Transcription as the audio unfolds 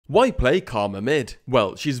Why play Karma mid?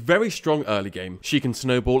 Well, she's very strong early game, she can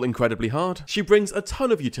snowball incredibly hard, she brings a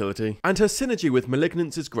ton of utility, and her synergy with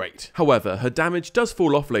Malignance is great. However, her damage does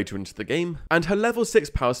fall off later into the game, and her level 6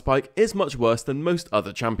 power spike is much worse than most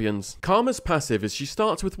other champions. Karma's passive is she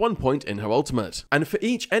starts with 1 point in her ultimate, and for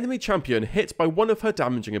each enemy champion hit by one of her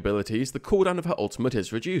damaging abilities, the cooldown of her ultimate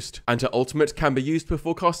is reduced, and her ultimate can be used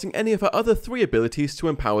before casting any of her other 3 abilities to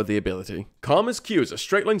empower the ability. Karma's Q is a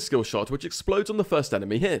straight line skill shot which explodes on the first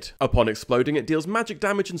enemy hit. Upon exploding, it deals magic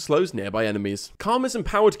damage and slows nearby enemies. Karma's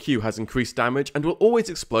empowered Q has increased damage and will always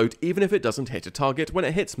explode even if it doesn't hit a target when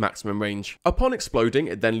it hits maximum range. Upon exploding,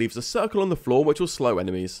 it then leaves a circle on the floor which will slow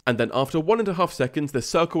enemies, and then after 1.5 seconds the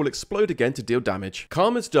circle will explode again to deal damage.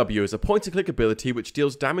 Karma's W is a point-and-click ability which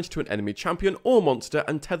deals damage to an enemy champion or monster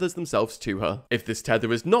and tethers themselves to her. If this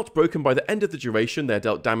tether is not broken by the end of the duration, they are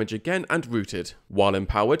dealt damage again and rooted. While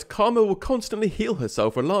empowered, Karma will constantly heal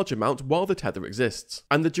herself a large amount while the tether exists,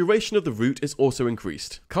 and the duration of the root is also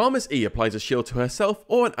increased. Karma's E applies a shield to herself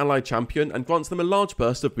or an allied champion and grants them a large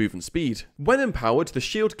burst of movement speed. When empowered, the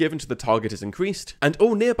shield given to the target is increased, and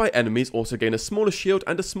all nearby enemies also gain a smaller shield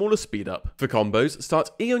and a smaller speed up. For combos,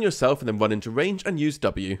 start E on yourself and then run into range and use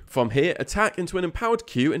W. From here, attack into an empowered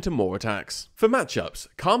Q into more attacks. For matchups,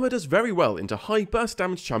 Karma does very well into high burst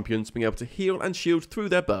damage champions being able to heal and shield through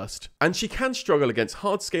their burst, and she can struggle against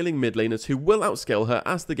hard scaling mid laners who will outscale her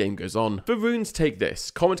as the game goes on. For runes, take this.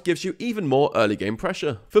 Comet gives you even more early game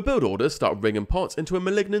pressure. For build orders, start Ring and Pot into a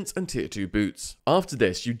Malignance and tier 2 boots. After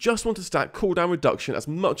this, you just want to stack cooldown reduction as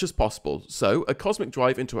much as possible, so a Cosmic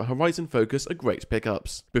Drive into a Horizon Focus are great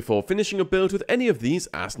pickups, before finishing your build with any of these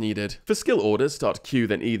as needed. For skill orders, start Q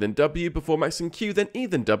then E then W before maxing Q then E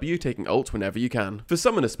then W, taking ult whenever you can. For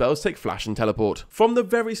summoner spells, take Flash and Teleport. From the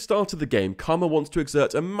very start of the game, Karma wants to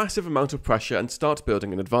exert a massive amount of pressure and start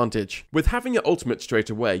building an advantage. With having your ultimate straight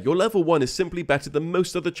away, your level 1 is simply better than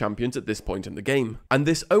most other champions at this point in the game, and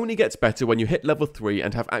this only gets better when you hit level 3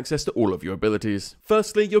 and have access to all of your abilities.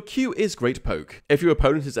 Firstly, your Q is great poke. If your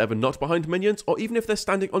opponent is ever not behind minions, or even if they're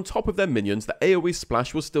standing on top of their minions, the AoE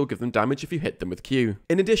splash will still give them damage if you hit them with Q.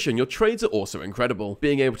 In addition, your trades are also incredible.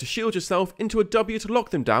 Being able to shield yourself into a W to lock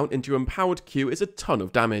them down into your empowered Q is a ton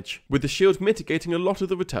of damage, with the shield mitigating a lot of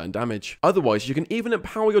the return damage. Otherwise, you can even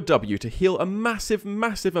empower your W to heal a massive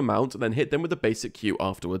amount and then hit them with a basic Q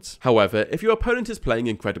afterwards. However, if your opponent is playing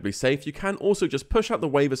incredibly safe, you can also just push out the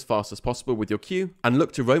wave as fast as possible with your Q and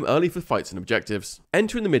look to roam early for fights and objectives.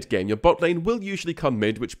 Entering the mid game, your bot lane will usually come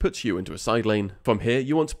mid, which puts you into a side lane. From here,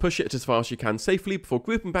 you want to push it as far as you can safely before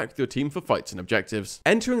grouping back with your team for fights and objectives.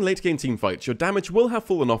 Entering late game team fights, your damage will have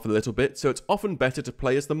fallen off a little bit, so it's often better to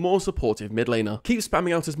play as the more supportive mid laner. Keep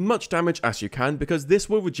spamming out as much damage as you can because this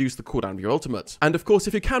will reduce the cooldown of your ultimate. And of course,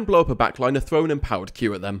 if you can blow up a backliner, throw an empowered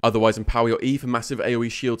Q at them. Otherwise, empower your E for massive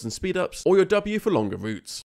AoE shields and speed ups, or your W for longer routes.